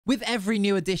With every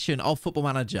new edition of Football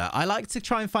Manager, I like to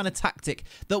try and find a tactic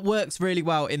that works really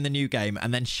well in the new game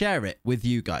and then share it with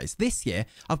you guys. This year,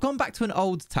 I've gone back to an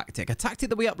old tactic, a tactic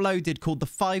that we uploaded called the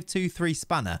 5-2-3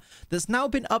 spanner that's now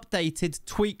been updated,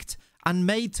 tweaked, and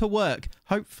made to work,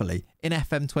 hopefully, in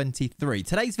FM23.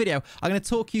 Today's video, I'm going to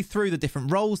talk you through the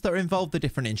different roles that are involved, the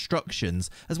different instructions,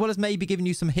 as well as maybe giving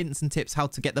you some hints and tips how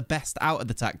to get the best out of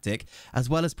the tactic, as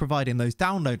well as providing those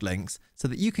download links so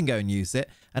that you can go and use it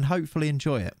and hopefully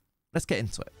enjoy it. Let's get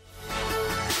into it.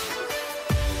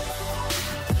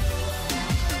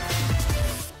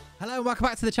 Hello and welcome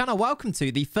back to the channel. Welcome to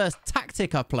the first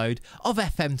tactic upload of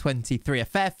FM23. A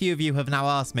fair few of you have now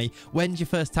asked me, when's your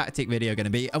first tactic video going to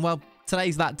be? And well,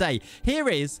 today's that day. Here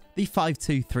is the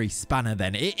 5-2-3 spanner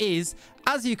then. It is,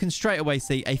 as you can straight away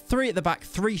see, a 3 at the back,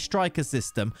 3 striker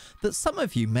system that some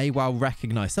of you may well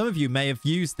recognize. Some of you may have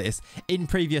used this in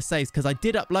previous saves because I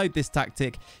did upload this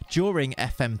tactic during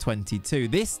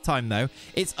FM22. This time though,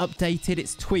 it's updated,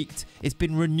 it's tweaked, it's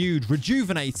been renewed,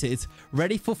 rejuvenated,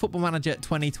 ready for Football Manager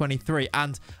 2023.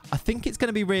 And I think it's going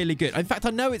to be really good. In fact, I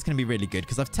know it's going to be really good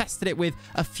because I've tested it with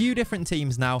a few different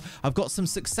teams now. I've got some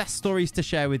success stories to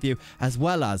share with you, as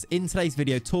well as in today's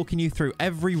video talking you through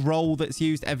every role that's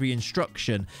used, every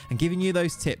instruction, and giving you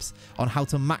those tips on how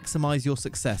to maximize your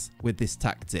success with this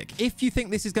tactic. If you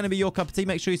think this is going to be your cup of tea,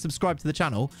 make sure you subscribe to the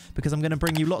channel because I'm going to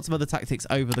bring you lots of other tactics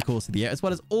over the course of the year, as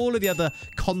well as all of the other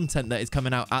content that is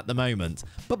coming out at the moment.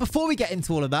 But before we get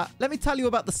into all of that, let me tell you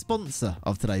about the sponsor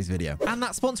of today's video. And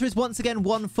that sponsor is once again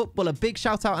OneFootball. A big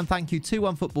shout out and thank you to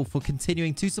OneFootball for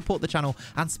continuing to support the channel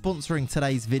and sponsoring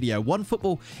today's video.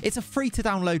 OneFootball, it's a free to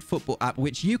download football app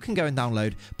which you can go and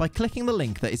download by clicking the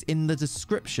link that is in the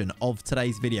description of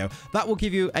today's video. That will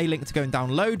give you a link to go and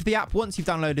download the app. Once you've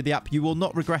downloaded the app, you will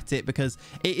not regret it because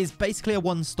it is basically a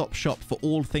one-stop shop for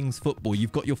all things football.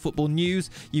 You've got your football news,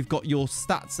 you've got your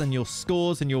stats and your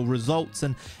scores and your results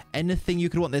and anything you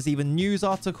could want. There's even news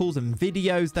articles and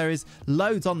videos. There is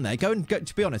loads on there.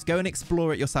 To be honest, go and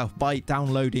explore it yourself by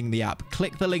downloading the app.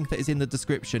 Click the link that is in the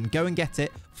description. Go and get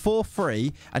it for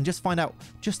free and just find out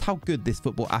just how good this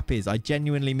football app is. I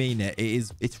genuinely mean it.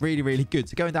 It's really, really good.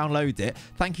 So go and download it.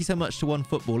 Thank you so much to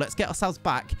OneFootball. Let's get ourselves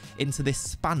back into this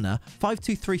spanner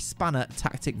 5-2-3 spanner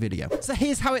tactic video. So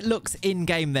here's how it looks in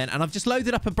game then, and I've just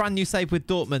loaded up a brand new save with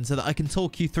Dortmund so that I can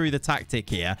talk you through the tactic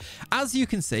here. As you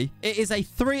can see, it is a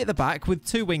 3 at the back with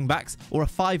 2 wing backs, or a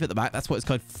 5 at the back. That's what it's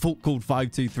called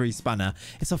 5-2-3 spanner.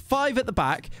 It's a 5 at the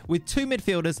back with 2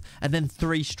 midfielders and then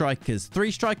 3 strikers.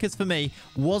 3 strikers for me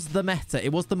was the meta.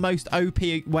 It was the most OP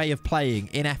way of playing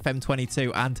in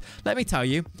FM22, and let me tell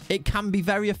you, it can be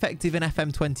very effective in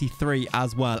FM23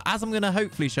 as well, as I'm going to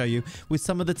hopefully show you with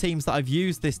some of the teams that I've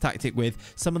used this tactic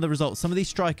with, some of the results. Some of these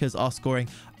strikers are scoring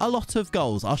a lot of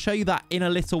goals. I'll show you that in a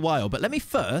little while, but let me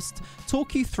first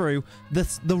talk you through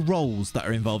the roles that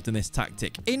are involved in this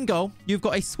tactic. In goal, you've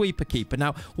got a sweeper keeper.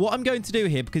 Now, what I'm going to do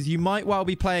here, because you might well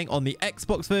be playing on the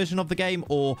Xbox version of the game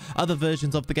or other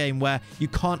versions of the game where you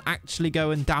can't actually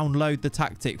go and download the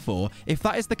tactic for. If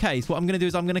that is the case, what I'm going to do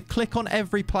is I'm going to click on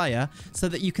every player so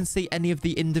that you can see any of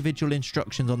the individual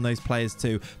instructions on those players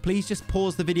too. Please just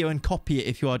pause the video and copy it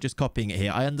if you are just copying it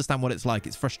here. I understand what it's like.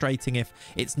 It's frustrating if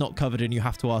it's not covered and you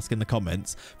have to ask in the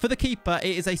comments. For the keeper,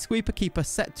 it is a sweeper keeper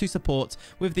set to support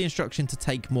with the instruction to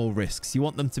take more risks. You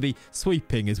want them to be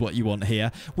sweeping is what you want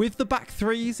here. With the back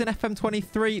threes in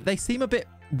FM23, they seem a bit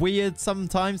weird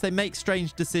sometimes. They make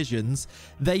strange decisions.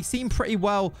 They seem pretty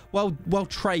well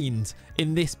trained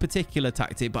in this particular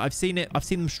tactic, but I've seen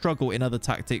them struggle in other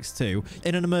tactics too.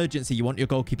 In an emergency, you want your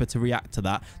goalkeeper to react to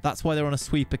that. That's why they're on a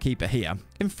sweeper keeper here.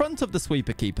 In front of the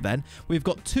sweeper keeper then, we've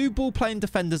got 2 ball playing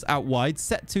defenders out wide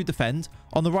set to defend.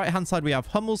 On the right hand side, we have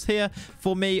Hummels here.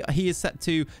 For me, he is set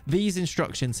to these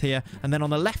instructions here. And then on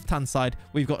the left hand side,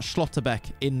 we've got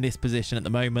Schlotterbeck in this position at the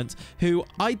moment, who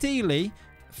ideally,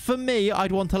 for me,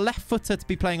 I'd want a left footer to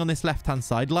be playing on this left-hand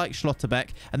side, like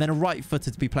Schlotterbeck, and then a right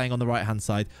footer to be playing on the right-hand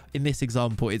side. In this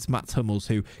example, it's Mats Hummels,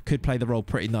 who could play the role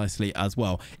pretty nicely as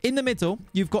well. In the middle,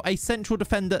 you've got a central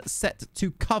defender set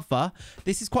to cover.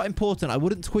 This is quite important. I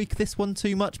wouldn't tweak this one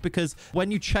too much because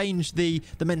when you change the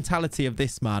mentality of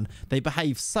this man, they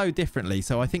behave so differently.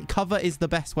 So I think cover is the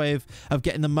best way of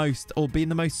getting the most, or being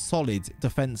the most solid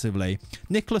defensively.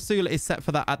 Nicolas Sula is set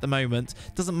for that at the moment.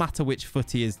 Doesn't matter which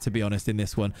foot he is, to be honest, in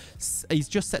this one. He's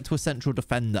just set to a central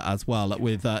defender as well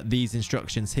with these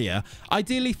instructions here.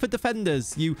 Ideally for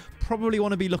defenders, you probably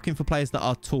want to be looking for players that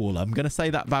are tall. I'm going to say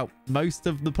that about most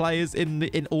of the players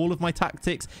in all of my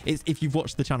tactics. If you've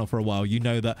watched the channel for a while, you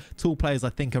know that tall players I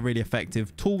think are really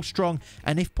effective. Tall, strong,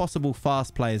 and if possible,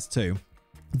 fast players too.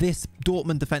 This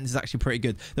Dortmund defense is actually pretty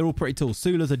good. They're all pretty tall.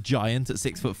 Sula's a giant at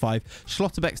 6'5".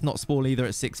 Schlotterbeck's not small either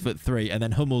at 6'3", and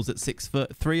then Hummel's at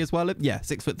 6'3" as well. Yeah,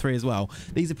 6'3" as well.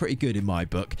 These are pretty good in my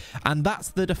book. And that's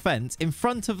the defense. In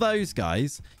front of those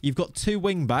guys, you've got 2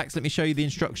 wing backs. Let me show you the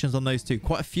instructions on those two.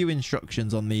 Quite a few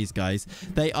instructions on these guys.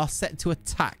 They are set to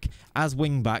attack as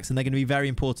wing backs, and they're going to be very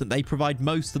important. They provide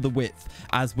most of the width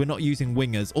as we're not using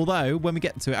wingers. Although, when we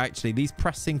get to it, actually, these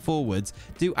pressing forwards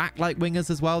do act like wingers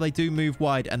as well. They do move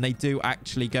wide, and they do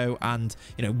actually go and,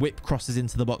 you know, whip crosses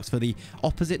into the box for the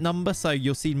opposite number. So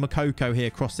you'll see Moukoko here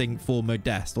crossing for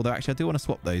Modeste. Although, actually, I do want to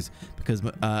swap those because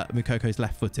Moukoko's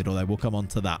left-footed, although we'll come on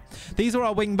to that. These are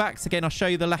our wing backs. Again, I'll show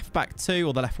you the left back too,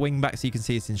 or the left wing back, so you can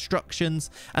see its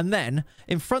instructions. And then,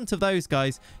 in front of those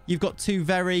guys, you've got 2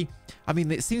 very... I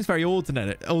mean, it seems very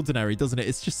ordinary, doesn't it?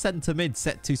 It's just centre mid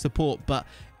set to support, but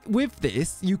with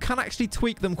this, you can actually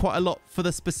tweak them quite a lot for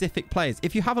the specific players.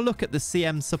 If you have a look at the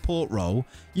CM support role,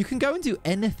 you can go and do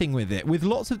anything with it, with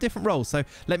lots of different roles. So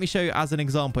let me show you as an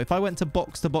example. If I went to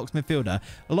box midfielder,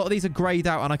 a lot of these are greyed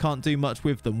out and I can't do much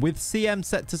with them. With CM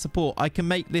set to support, I can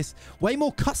make this way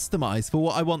more customized for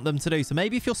what I want them to do. So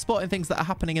maybe if you're spotting things that are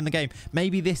happening in the game,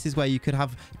 maybe this is where you could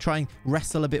try and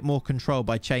wrestle a bit more control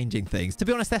by changing things. To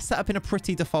be honest, they're set up in a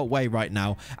pretty default way right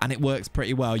now, and it works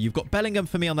pretty well. You've got Bellingham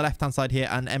for me on the left-hand side here,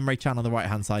 and Emre Can on the right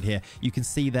hand side here. You can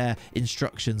see their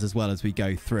instructions as well as we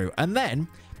go through. And then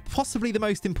possibly the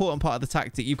most important part of the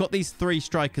tactic, you've got these 3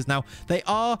 strikers. Now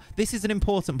this is an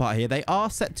important part here, they are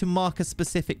set to mark a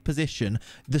specific position.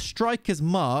 The strikers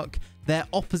mark their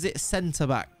opposite centre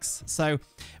backs. So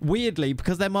weirdly,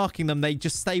 because they're marking them, they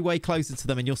just stay way closer to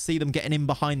them, and you'll see them getting in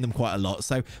behind them quite a lot.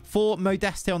 So for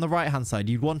Modeste on the right hand side,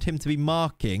 you'd want him to be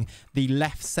marking the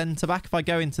left centre back. If I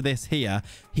go into this here,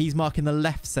 he's marking the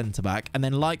left centre back, and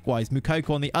then likewise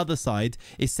Moukoko on the other side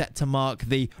is set to mark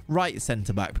the right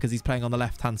centre back because he's playing on the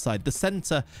left hand side. The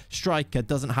centre striker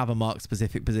doesn't have a marked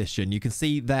specific position. You can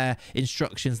see their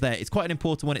instructions there. It's quite an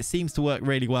important one. It seems to work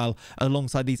really well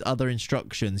alongside these other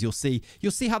instructions. You'll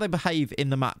see how they behave in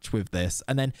the match with this.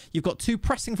 And then you've got 2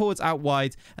 pressing forwards out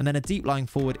wide, and then a deep lying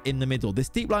forward in the middle. This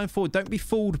deep lying forward, don't be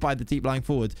fooled by the deep lying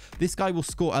forward. This guy will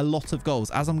score a lot of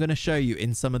goals, as I'm going to show you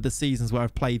in some of the seasons where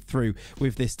I've played through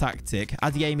with this tactic.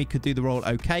 Adeyemi could do the role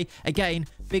okay. Again,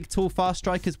 big, tall, fast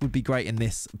strikers would be great in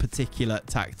this particular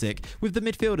tactic. With the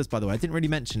midfielders, by the way, I didn't really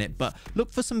mention it, but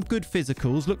look for some good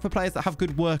physicals. Look for players that have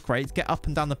good work rates, get up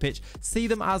and down the pitch. See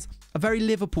them as a very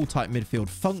Liverpool type midfield,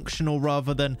 functional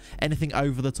rather than anything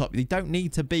over the top. They don't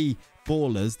need to be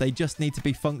ballers, they just need to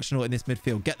be functional in this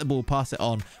midfield. Get the ball, pass it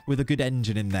on with a good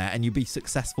engine in there, and you'll be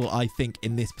successful, I think,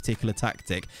 in this particular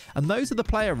tactic. And those are the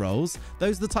player roles.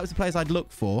 Those are the types of players I'd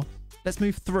look for. Let's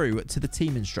move through to the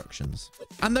team instructions.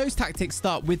 And those tactics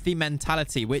start with the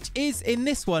mentality, which is in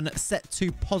this one set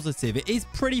to positive. It is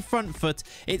pretty front foot.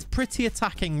 It's pretty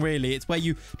attacking, really. It's where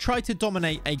you try to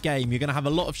dominate a game. You're going to have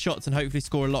a lot of shots and hopefully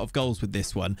score a lot of goals with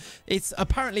this one. It's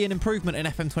apparently an improvement in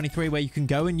FM23 where you can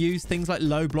go and use things like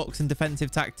low blocks and defensive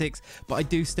tactics, but I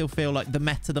do still feel like the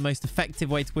most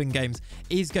effective way to win games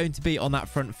is going to be on that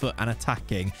front foot and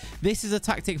attacking. This is a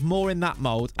tactic more in that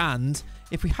mold, and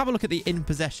if we have a look at the in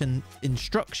possession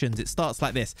instructions, it starts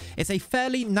like this. It's a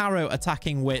fairly narrow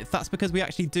attacking width. That's because we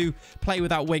actually do play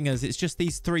without wingers. It's just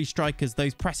these 3 strikers,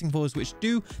 those pressing forwards, which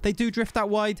do drift out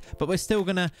wide, but we're still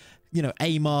going to, you know,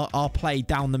 aim our play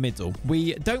down the middle.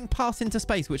 We don't pass into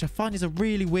space, which I find is a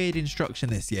really weird instruction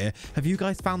this year. Have you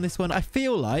guys found this one? I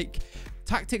feel like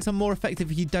tactics are more effective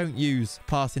if you don't use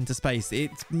pass into space.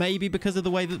 It's maybe because of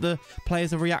the way that the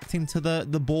players are reacting to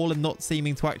the ball and not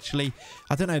seeming to actually,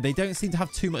 I don't know, they don't seem to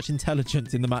have too much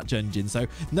intelligence in the match engine. So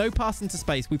no pass into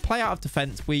space. We play out of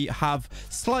defense. We have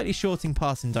slightly shorting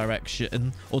passing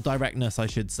direction, or directness, I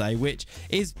should say, which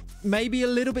is maybe a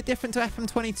little bit different to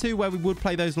FM22 where we would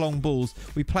play those long balls.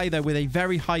 We play there with a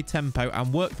very high tempo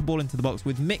and work the ball into the box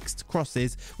with mixed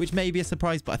crosses, which may be a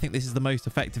surprise, but I think this is the most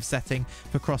effective setting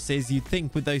for crosses. You'd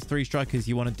think with those 3 strikers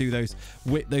you want to do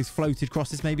those floated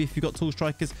crosses. Maybe if you've got tall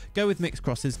strikers, go with mixed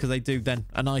crosses because they do then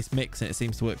a nice mix and it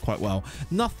seems to work quite well.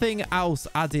 Nothing else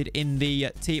added in the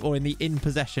team or in the in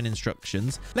possession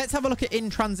instructions. Let's have a look at in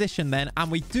transition then,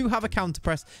 and we do have a counter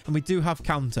press and we do have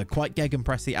counter, quite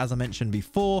gegenpressy as I mentioned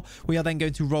before. We are then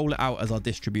going to roll it out as our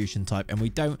distribution type, and we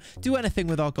don't do anything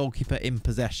with our goalkeeper in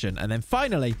possession. And then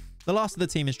finally, The last of the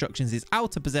team instructions is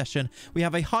out of possession. We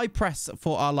have a high press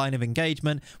for our line of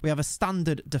engagement. We have a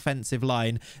standard defensive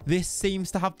line. This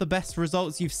seems to have the best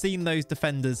results. You've seen those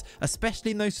defenders,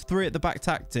 especially in those 3 at the back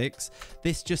tactics.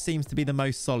 This just seems to be the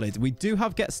most solid. We do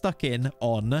have get stuck in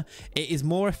on. It is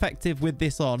more effective with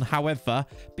this on. However,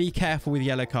 be careful with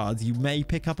yellow cards. You may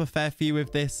pick up a fair few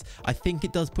with this. I think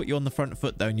it does put you on the front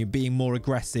foot though, and you're being more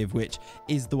aggressive, which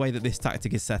is the way that this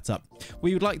tactic is set up.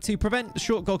 We would like to prevent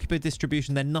short goalkeeper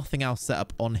distribution. Then nothing else set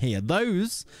up on here.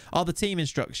 Those are the team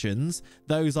instructions.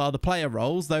 Those are the player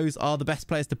roles. Those are the best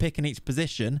players to pick in each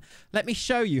position. Let me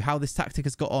show you how this tactic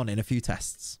has got on in a few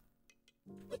tests.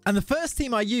 And the first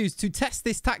team I used to test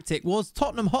this tactic was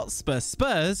Tottenham Hotspur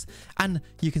Spurs. And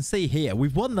you can see here,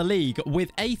 we've won the league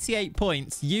with 88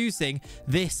 points using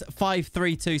this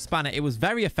 5-3-2 spanner. It was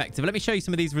very effective. Let me show you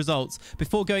some of these results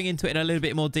before going into it in a little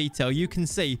bit more detail. You can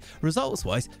see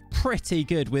results-wise, pretty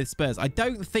good with Spurs. I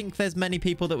don't think there's many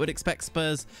people that would expect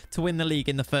Spurs to win the league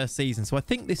in the first season. So I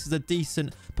think this is a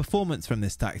decent performance from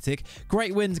this tactic.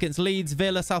 Great wins against Leeds,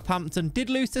 Villa, Southampton. Did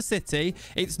lose to City.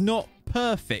 It's not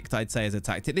perfect, I'd say, as a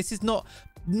tactic. This is not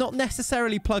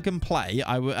necessarily plug and play.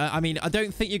 I mean, I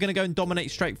don't think you're going to go and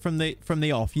dominate straight from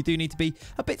the off. You do need to be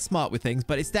a bit smart with things,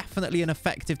 but it's definitely an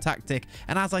effective tactic.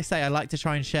 And as I say, I like to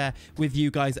try and share with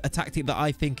you guys a tactic that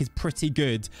I think is pretty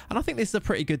good. And I think this is a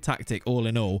pretty good tactic all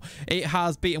in all. It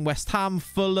has beaten West Ham,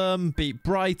 Fulham, beat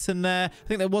Brighton there. I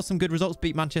think there was some good results.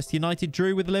 Beat Manchester United,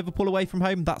 drew with Liverpool away from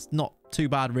home. That's not too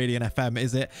bad really in FM,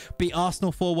 is it? Beat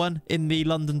Arsenal 4-1 in the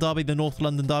London derby, the North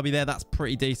London derby there. That's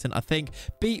pretty decent, I think.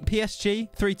 Beat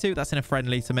PSG 3-2. That's in a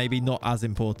friendly, so maybe not as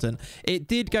important. It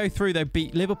did go through though.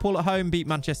 Beat Liverpool at home, beat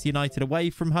Manchester United away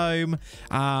from home.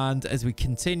 And as we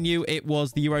continue, it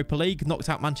was the Europa League, knocked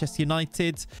out Manchester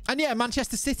United. And yeah,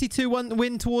 Manchester City 2-1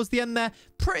 win towards the end there.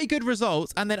 Pretty good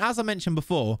results. And then as I mentioned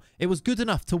before, it was good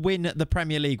enough to win the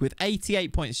Premier League with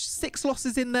 88 points. 6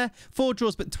 losses in there, 4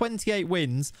 draws, but 28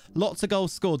 wins. Lots of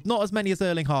goals scored. Not as many as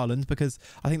Erling Haaland, because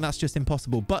I think that's just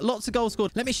impossible, but lots of goals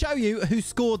scored. Let me show you who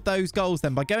scored those goals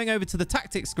then by going over to the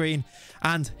tactics screen,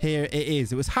 and here it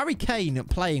is. It was Harry Kane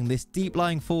playing this deep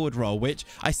lying forward role, which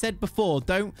I said before,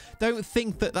 don't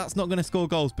think that that's not going to score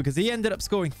goals, because he ended up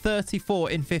scoring 34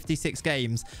 in 56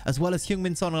 games, as well as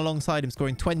Heung-min Son alongside him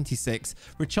scoring 26.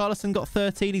 Richarlison got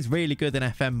 13. He's really good in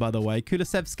FM, by the way.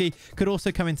 Kulusevski could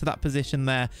also come into that position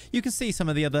there. You can see some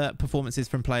of the other performances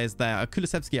from players there.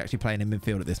 Kulusevski actually playing in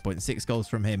midfield at this point, 6 goals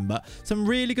from him, but some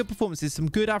really good performances, some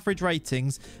good average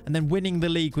ratings, and then winning the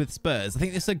league with Spurs. I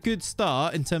think this is a good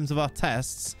start in terms of our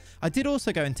tests. I did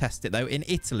also go and test it though in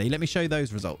Italy. Let me show you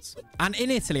those results. And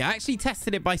in Italy, I actually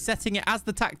tested it by setting it as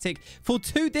the tactic for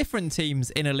 2 different teams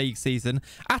in a league season,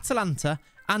 Atalanta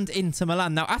and Inter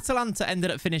Milan. Now, Atalanta ended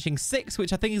up finishing 6th,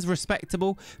 which I think is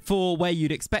respectable for where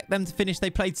you'd expect them to finish. They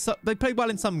played well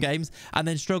in some games and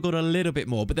then struggled a little bit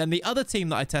more. But then the other team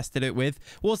that I tested it with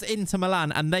was Inter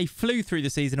Milan, and they flew through the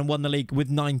season and won the league with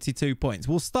 92 points.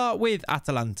 We'll start with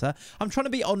Atalanta. I'm trying to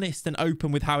be honest and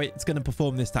open with how it's going to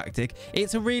perform this tactic.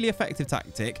 It's a really effective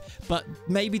tactic, but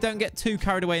maybe don't get too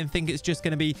carried away and think it's just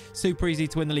going to be super easy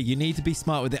to win the league. You need to be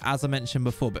smart with it, as I mentioned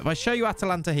before. But if I show you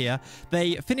Atalanta here,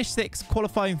 they finished 6th,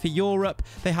 qualifying for Europe.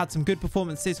 They had some good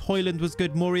performances. Højlund was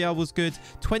good. Muriel was good.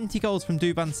 20 goals from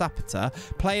Duvan Zapata.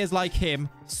 Players like him,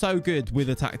 so good with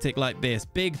a tactic like this.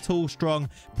 Big, tall, strong,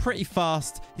 pretty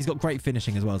fast. He's got great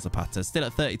finishing as well, Zapata. Still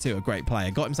at 32, a great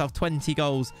player. Got himself 20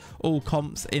 goals, all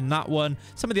comps in that one.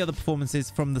 Some of the other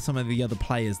performances from some of the other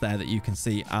players there that you can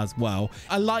see as well.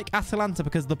 I like Atalanta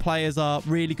because the players are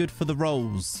really good for the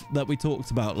roles that we talked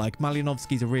about. Like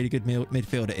Malinovsky's a really good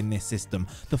midfielder in this system.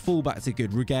 The fullbacks are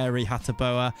good. Ruggeri,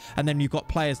 Hateboa. And then you've got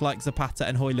players like Zapata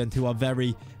and Højlund who are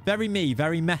very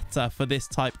meta for this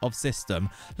type of system.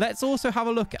 Let's also have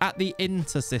a look at the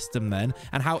Inter system then,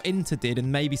 and how Inter did,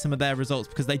 and maybe some of their results,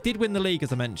 because they did win the league,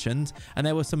 as I mentioned, and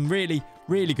there were some really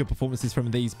good performances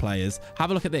from these players.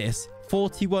 Have a look at this.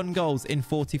 41 goals in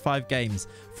 45 games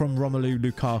from Romelu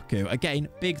Lukaku. Again,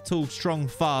 big, tall, strong,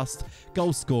 fast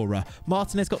goal scorer.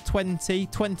 Martinez got 20,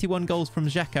 21 goals from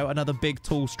Dzeko, another big,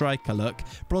 tall striker. Look,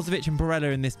 Brozovic and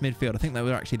Barella in this midfield. I think they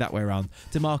were actually that way around.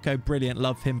 DeMarco, brilliant,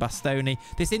 love him. Bastoni.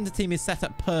 This Inter team is set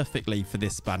up perfectly for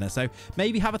this spanner, so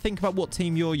maybe have a think about what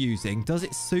team you're using. Does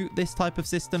it suit this type of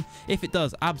system? If it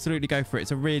does, absolutely go for it.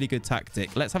 It's a really good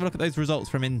tactic. Let's have a look at those results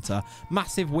from Inter.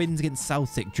 Massive wins against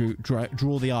Celtic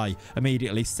draw the eye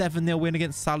immediately. 7-0 win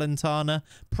against Salernitana.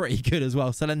 Pretty good as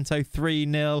well. Salento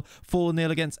 3-0. 4-0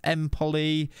 against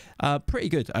Empoli. Pretty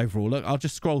good overall. Look, I'll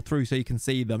just scroll through so you can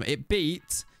see them. It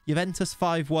beat Juventus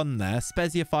 5-1 there.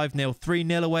 Spezia 5-0.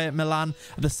 3-0 away at Milan.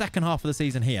 The second half of the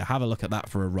season here. Have a look at that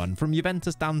for a run. From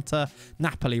Juventus down to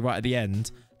Napoli right at the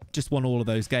end. just won all of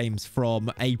those games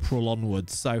from April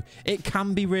onwards. So it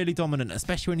can be really dominant,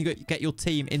 especially when you get your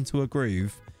team into a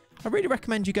groove. I really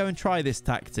recommend you go and try this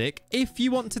tactic. If you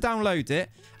want to download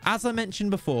it, as I mentioned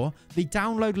before, the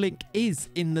download link is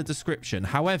in the description.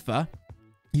 However,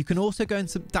 you can also go and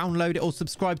download it or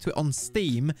subscribe to it on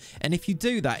Steam. And if you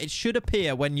do that, it should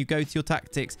appear when you go to your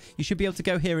tactics. You should be able to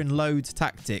go here and load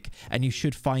tactic, and you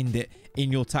should find it in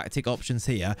your tactic options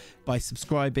here by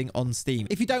subscribing on Steam.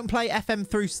 If you don't play FM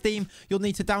through Steam, you'll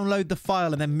need to download the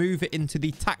file and then move it into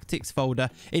the tactics folder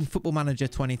in Football Manager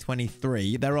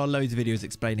 2023. There are loads of videos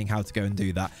explaining how to go and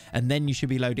do that, and then you should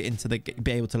be able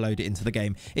to load it into the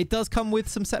game. It does come with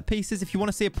some set pieces. If you want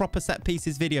to see a proper set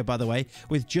pieces video, by the way,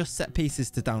 with just set pieces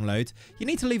to download, you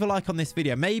need to leave a like on this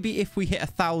video. Maybe if we hit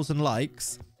 1,000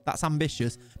 likes, that's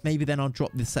ambitious, maybe then I'll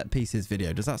drop the set pieces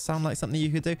video. Does that sound like something you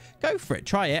could do? Go for it,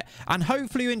 try it, and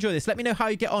hopefully you enjoy this. Let me know how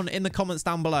you get on in the comments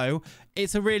down below.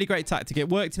 It's a really great tactic. It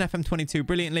worked in FM22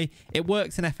 brilliantly. It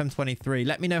works in FM23.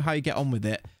 Let me know how you get on with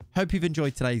it. Hope you've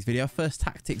enjoyed today's video, first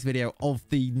tactics video of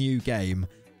the new game.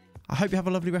 I hope you have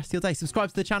a lovely rest of your day. Subscribe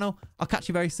to the channel. I'll catch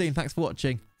you very soon. Thanks for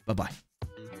watching. Bye-bye.